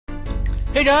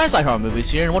Hey guys, iHeartMovies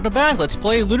here, and welcome back. Let's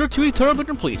play Lunar 2 Eternal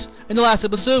Complete. In the last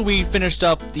episode, we finished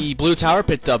up the blue tower,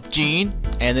 picked up Jean,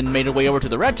 and then made our way over to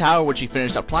the red tower, which we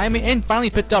finished up climbing, and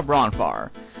finally picked up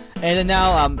Ronfar. And then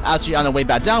now, actually on the way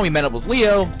back down, we met up with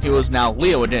Leo, who is now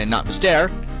Leo again, not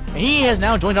Mr. And he has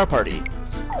now joined our party.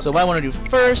 So what I want to do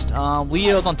first,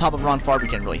 Leo's on top of Ronfar. We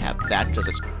can't really have that, because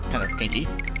it's kind of kinky.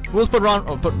 We'll just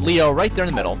put Leo right there in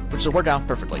the middle, which will work out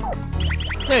perfectly.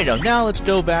 There you go. Now let's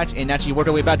go back and actually work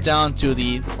our way back down to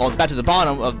the, well, back to the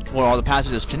bottom of where all the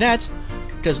passages connect,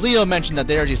 because Leo mentioned that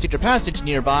there's a secret passage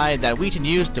nearby that we can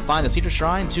use to find the secret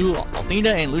shrine to Athena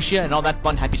and Lucia and all that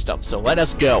fun, happy stuff. So let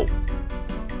us go.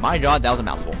 My God, that was a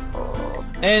mouthful.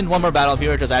 And one more battle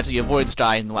here, because I actually avoided this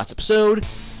guy in the last episode.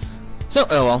 So,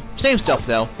 oh well, same stuff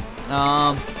though.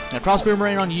 Cross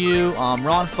boomerang on you.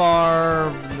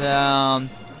 Ronfar.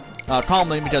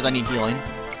 Probably because I need healing.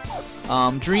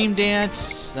 Dream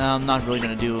Dance, not really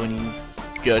gonna do any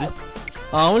good.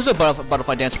 Where's the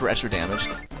Butterfly Dance for extra damage?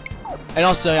 And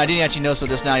also, I didn't actually know so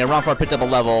just now, yeah, Ronfar picked up a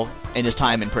level in his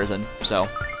time in prison, so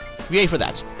yay for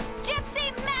that.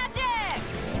 Gypsy magic!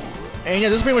 And yeah,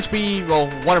 this will pretty much be, well,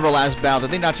 one of our last battles. I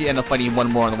think actually end up fighting one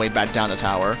more on the way back down the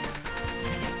tower.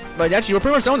 But actually, we're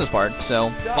pretty much done with this part,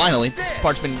 so finally, this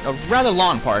part's been a rather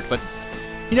long part, but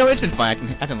you know, it's been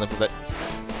fun. I can live with it.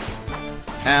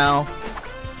 Ow.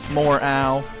 More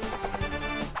ow.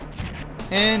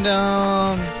 And,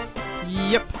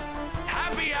 yep.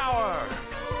 Happy hour!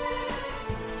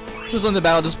 Just letting the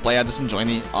battle just play out, just enjoying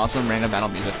the awesome random battle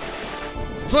music.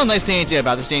 It's one of the nice things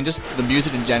about this game, just the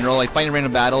music in general, like fighting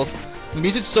random battles. The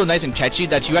music's so nice and catchy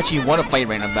that you actually want to fight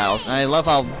random battles. And I love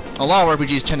how a lot of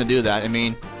RPGs tend to do that. I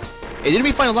mean, if you're going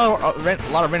to be fighting a lot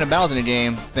of random battles in a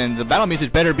game, then the battle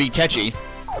music better be catchy.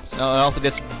 So it also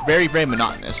gets very, very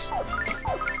monotonous.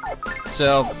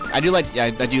 So I do like that.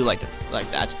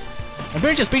 And pretty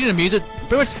much speaking of music,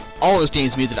 pretty much all of this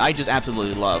game's music I just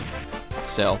absolutely love.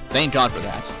 So thank God for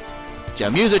that. Yeah,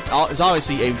 music is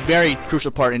obviously a very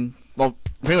crucial part in, well,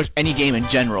 pretty much any game in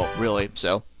general, really.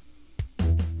 So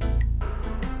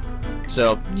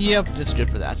yep, it's good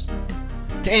for that.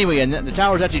 Okay, anyway, and the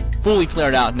tower's actually fully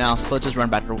cleared out now, so let's just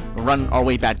run our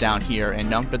way back down here and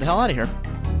get the hell out of here.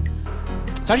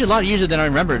 It's actually a lot easier than I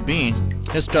remember it being.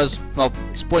 Just because, well,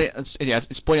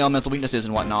 exploiting elemental weaknesses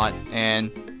and whatnot,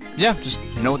 and yeah, just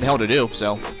know what the hell to do.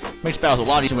 So makes battles a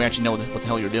lot easier when you actually know what the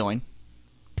hell you're doing.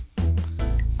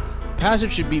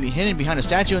 Passage should be hidden behind a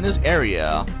statue in this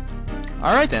area.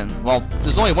 All right then. Well,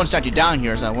 there's only one statue down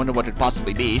here, so I wonder what it could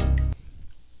possibly be.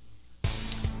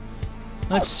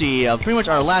 Let's see. Pretty much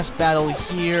our last battle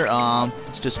here.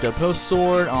 Let's just go post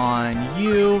sword on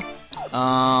you.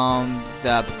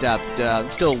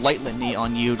 Let's go light litany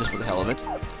on you just for the hell of it.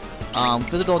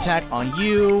 Physical attack on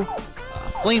you.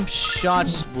 Flame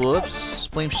shots. Whoops.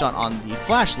 Flame shot on the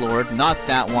Flash Lord. Not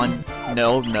that one.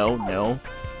 No, no, no.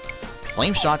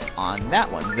 Flame shot on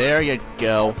that one. There you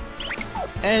go.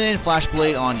 And then Flash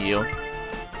Blade on you.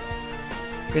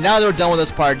 Okay, now that we're done with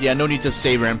this part, yeah, no need to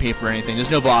save or MP for anything.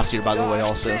 There's no boss here, by the way,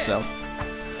 also, so.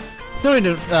 No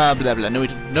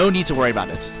need to worry about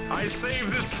it. I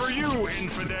saved this for you,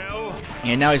 infidel.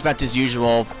 And now he's back to his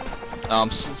usual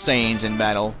sayings in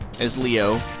battle as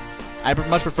Leo. I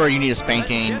much prefer you need a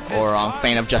spanking or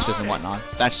fan of justice and whatnot.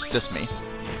 That's just me.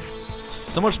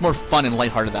 So much more fun and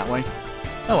lighthearted that way.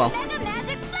 Oh well.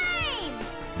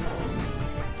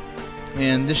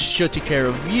 And this should take care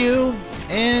of you.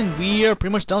 And we are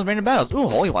pretty much done with random battles. Ooh,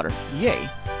 holy water. Yay.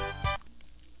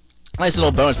 Nice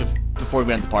little bonus before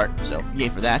we end the part, so yay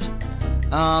for that.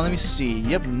 Let me see.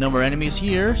 Yep, no more enemies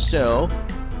here, so.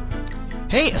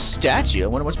 Hey, a statue. I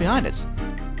wonder what's behind it.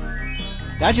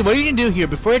 Actually, what you can do here,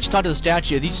 before you actually talk to the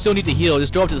statue, if you still need to heal,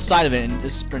 just go up to the side of it and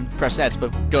just press X, but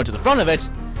go to the front of it,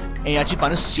 and you actually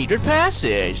find a secret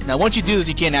passage. Now, once you do this,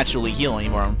 you can't actually heal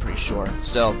anymore, I'm pretty sure.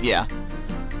 So, yeah.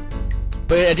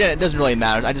 But again, it doesn't really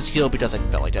matter. I just healed because I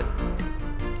felt like it.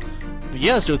 But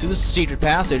yeah, let's go through this secret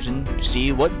passage and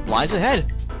see what lies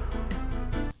ahead.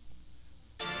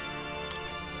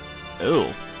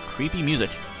 Oh, creepy music.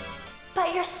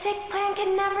 But your sick plan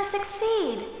can never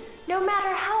succeed. No matter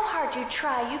how hard you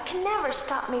try, you can never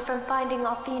stop me from finding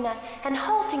Athena and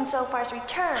halting Zophar's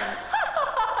return.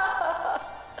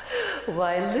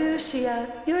 Why, Lucia,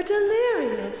 you're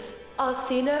delirious.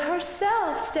 Athena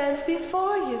herself stands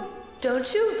before you.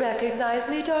 Don't you recognize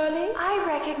me, darling? I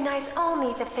recognize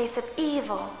only the face of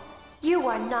evil. You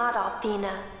are not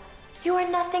Athena. You are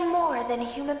nothing more than a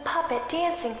human puppet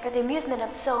dancing for the amusement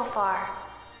of Zophar.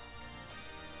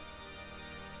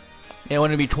 Yeah, it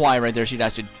wouldn't be quiet right there. She'd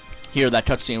have to hear that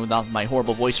cutscene without my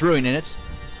horrible voice ruining it.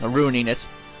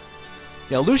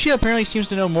 Yeah, Lucia apparently seems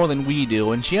to know more than we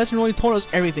do, and she hasn't really told us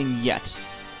everything yet.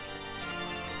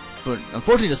 But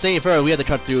unfortunately, to save her, we had to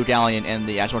cut through Galleon and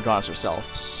the actual goddess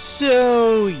herself.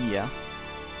 So, yeah.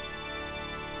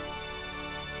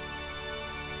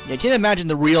 Yeah, I can't imagine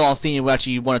the real Athena would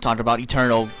actually want to talk about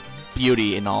eternal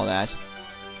beauty and all that.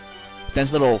 But then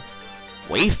this little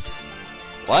waif?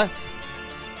 What?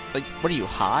 Like, what are you,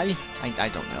 high? I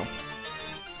don't know.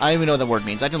 I don't even know what that word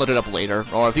means. I can look it up later.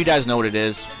 Or if you guys know what it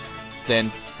is,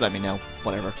 then let me know.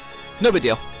 Whatever. No big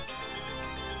deal.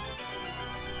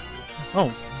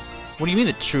 Oh. What do you mean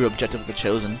the true objective of the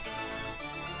Chosen?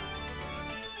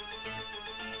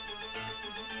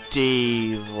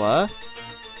 What?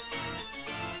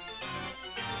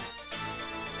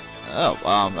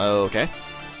 Oh, okay.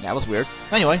 That was weird.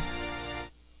 Anyway.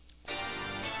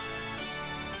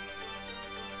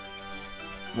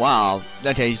 Wow.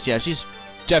 Okay, yeah, she's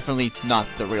definitely not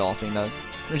the real thing, though.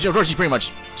 Of course,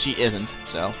 she isn't,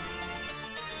 so.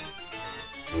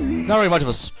 Not really much of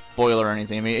a spoiler or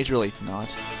anything. I mean, it's really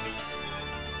not.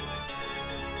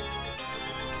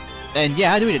 And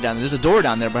yeah, how do we get down there? There's a door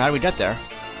down there, but how do we get there?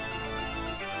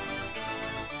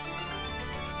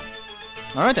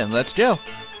 Alright then, let's go.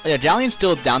 Oh, yeah, Galleon's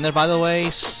still down there, by the way,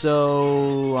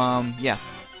 so, yeah.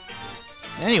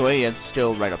 Anyway, let's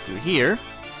go right up through here.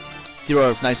 Through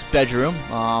a nice bedroom.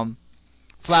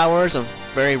 Flowers, a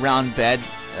very round bed,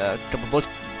 a couple books.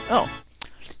 Oh.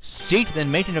 Seek,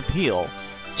 then make an appeal.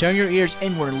 Turn your ears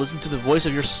inward and listen to the voice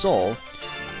of your soul.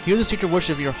 Hear the secret wish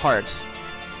of your heart.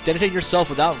 Dedicate yourself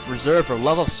without reserve or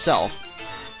love of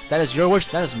self. That is your wish,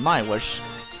 that is my wish.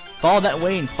 Follow that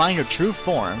way and find your true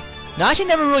form. Now, I actually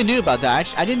never really knew about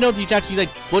that. I didn't know that you could actually,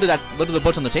 like, look at the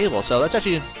books on the table, so that's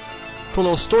actually a cool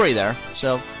little story there.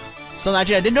 So, something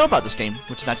actually I didn't know about this game,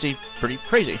 which is actually pretty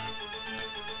crazy.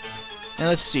 And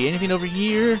let's see, anything over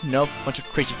here? Nope, bunch of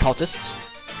crazy cultists.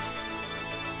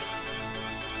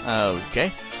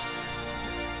 Okay.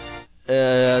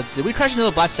 Did we crash into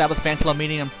the Black Sabbath fan club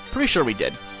meeting? I'm pretty sure we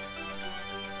did.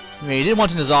 I mean, we did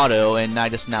once in his auto, and I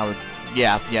just now...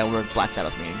 Yeah, we're at Black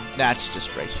Sabbath meeting. That's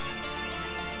just great.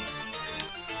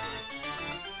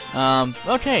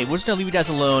 Okay, we're just gonna leave you guys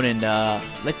alone and,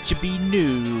 let you be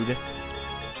nude.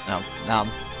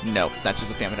 No, that's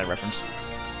just a Family Guy reference.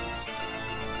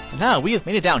 And now, we have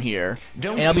made it down here,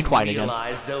 and I'll be quiet again. Don't you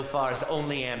realize Zophar's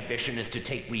only ambition is to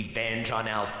take revenge on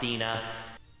Althena?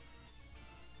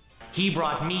 He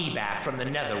brought me back from the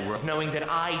Netherworld, knowing that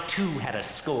I too had a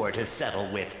score to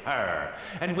settle with her,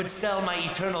 and would sell my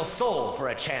eternal soul for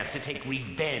a chance to take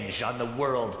revenge on the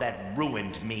world that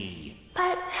ruined me.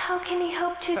 But how can he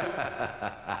hope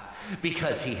to...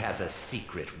 Because he has a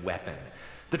secret weapon.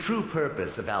 The true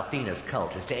purpose of Althena's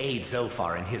cult is to aid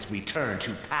Zophar in his return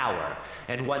to power,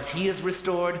 and once he is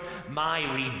restored, my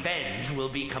revenge will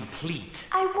be complete.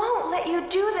 I won't let you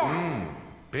do that.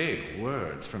 Big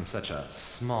words from such a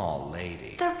small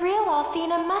lady. The real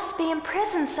Athena must be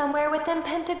imprisoned somewhere within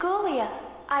Pentagulia.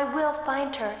 I will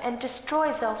find her and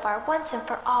destroy Zophar once and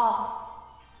for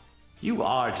all. You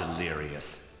are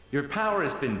delirious. Your power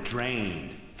has been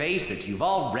drained. Face it, you've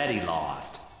already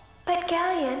lost. But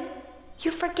Galleon,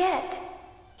 you forget.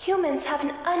 Humans have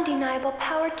an undeniable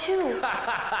power too.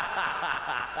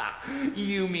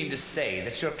 You mean to say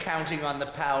that you're counting on the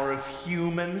power of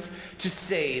humans to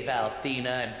save Althena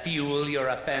and fuel your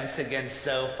offense against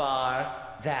Zophar?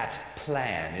 That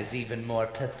plan is even more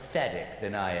pathetic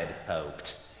than I had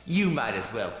hoped. You might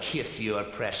as well kiss your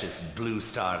precious blue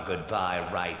star goodbye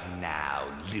right now,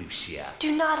 Lucia.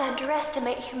 Do not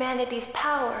underestimate humanity's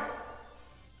power.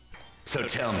 So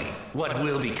tell me, what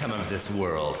will become of this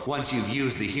world once you've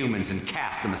used the humans and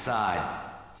cast them aside?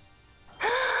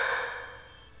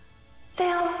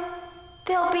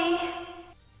 They'll be...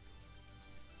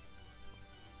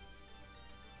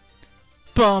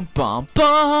 Bum bum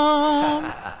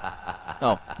bum!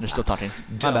 Oh, they're still talking.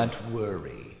 My bad. Don't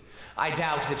worry. I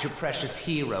doubt that your precious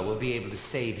hero will be able to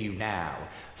save you now.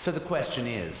 So the question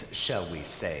is, shall we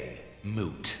say,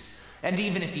 moot? And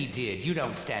even if he did, you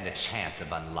don't stand a chance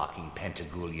of unlocking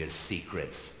Pentagulia's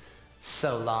secrets.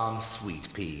 So long,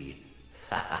 sweet pea.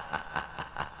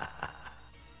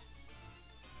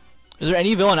 Is there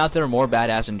any villain out there more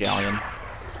badass than Galleon?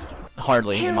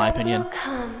 Hardly, in my opinion. Will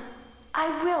come.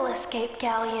 I will escape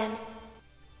Galleon.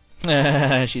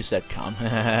 She said come.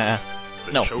 The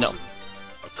No. Chosen,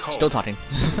 a cult, Still talking.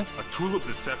 a tool of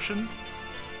deception?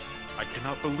 I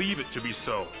cannot believe it to be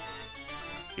so.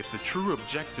 If the true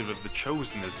objective of the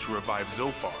Chosen is to revive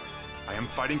Zophar, I am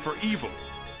fighting for evil.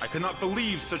 I cannot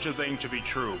believe such a thing to be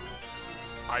true.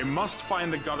 I must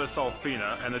find the goddess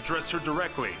Althena and address her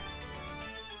directly.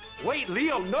 Wait,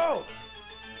 Leo, no!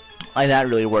 Like that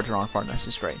really worked Ronfar. This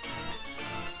is great.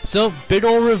 So, big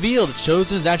ol' reveal. The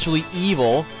Chosen is actually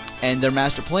evil. And their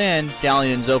master plan,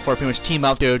 Galleon and Zophar pretty much team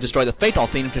up to destroy the Fate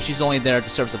Athena because she's only there to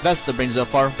serve as a vessel to bring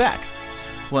Zophar back.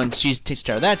 Once she takes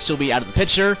care of that, she'll be out of the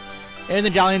picture, and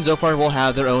then Galleon and Zophar will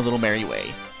have their own little merry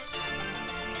way.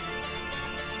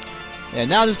 And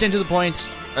now this is getting to the point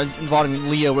involving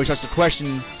Leo where he starts to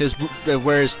question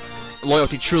where his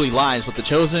loyalty truly lies, with the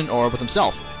Chosen or with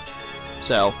himself.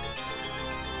 So,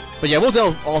 but yeah, we'll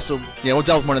delve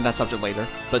more into that subject later.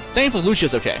 But thankfully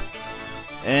Lucia's okay.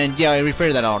 And yeah, we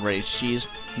figured that out already. She's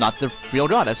not the real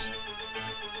goddess.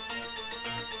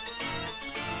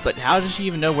 But how does she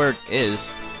even know where it is?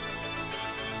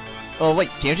 Oh wait,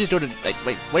 can't you just go to...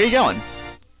 wait, where are you going?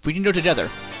 We can go together.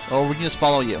 Or we can just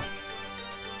follow you.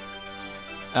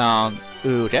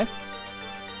 Okay.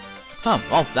 Huh,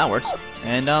 well, that works.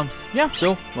 And, yeah,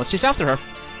 so, let's chase after her.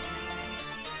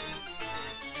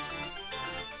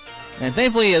 And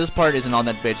thankfully, this part isn't all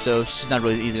that big, so she's not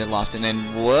really easy to get lost in. And,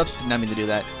 whoops, did not mean to do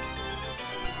that.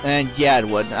 And, yeah, it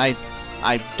would. I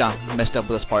messed up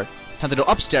with this part. Have to go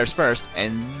upstairs first,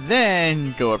 and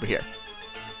then go over here.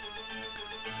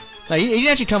 Now, you can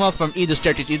actually come up from either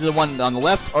staircase, either the one on the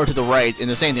left or to the right, and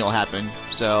the same thing will happen.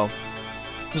 So,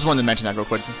 just wanted to mention that real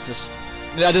quick.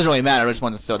 That doesn't really matter, I just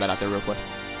wanted to throw that out there real quick.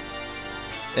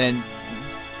 And,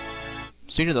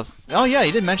 oh yeah,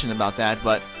 you did mention about that,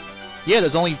 but yeah,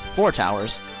 there's only 4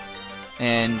 towers.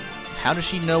 And how does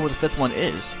she know where the 5th one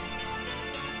is?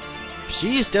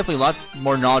 She is definitely a lot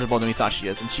more knowledgeable than we thought she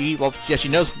is, and she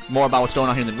knows more about what's going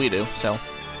on here than we do, so.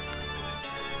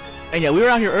 And yeah, we were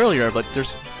out here earlier, but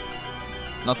there's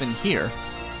nothing here.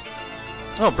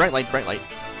 Oh, bright light, bright light.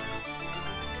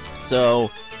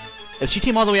 So, if she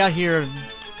came all the way out here,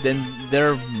 then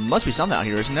there must be something out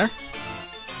here, isn't there?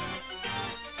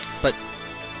 But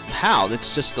how?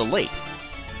 It's just a lake.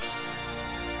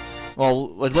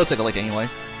 Well, it looks like a lake anyway.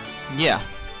 Yeah.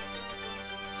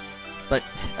 But,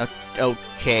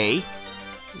 okay.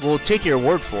 We'll take your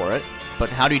word for it, but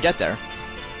how do you get there?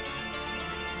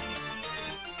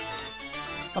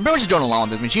 I'm pretty much just going along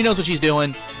with this. I mean, she knows what she's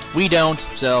doing. We don't,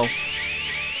 so...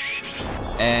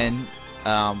 And,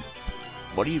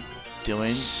 what are you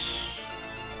doing?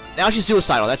 Now she's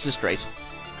suicidal. That's just great.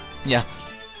 Yeah.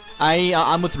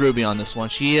 I'm with Ruby on this one.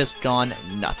 She has gone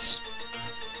nuts.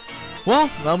 Well,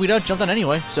 we done jumped on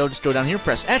anyway, so just go down here,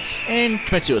 press X, and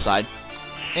commit suicide.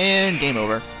 And game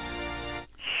over.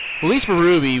 At least for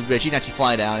Ruby, she can actually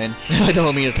fly down, and I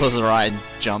don't mean to close her eye and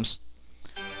jumps.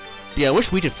 But yeah, I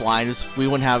wish we could fly, just we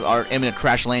wouldn't have our imminent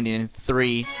crash landing in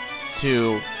 3,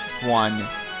 2, 1.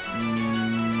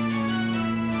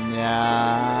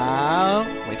 Now,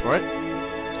 wait for it.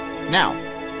 Now.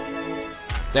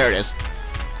 There it is.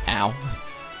 Ow.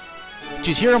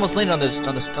 Jeez, here almost landed on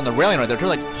the railing right there. It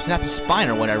like snapped the spine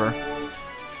or whatever.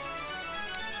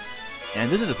 And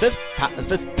this is the fifth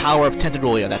power of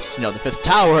Pentagulia. That's, the 5th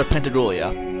tower of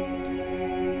Pentagulia.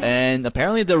 And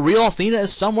apparently the real Athena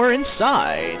is somewhere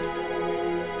inside.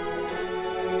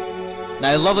 Now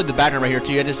I love the background right here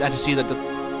too. I just had to see that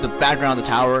the background of the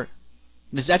tower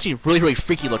is actually really, really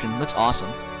freaky looking. That's awesome.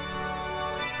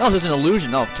 Oh, this is an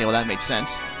illusion. Oh, okay, well that makes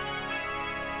sense.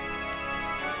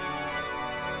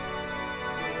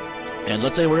 And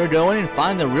let's say we're going and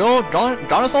find the real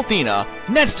goddess Athena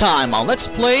next time on Let's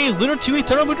Play Lunar 2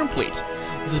 Eternal Complete.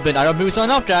 This has been IRMovie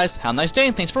signing off, guys. Have a nice day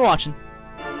and thanks for watching.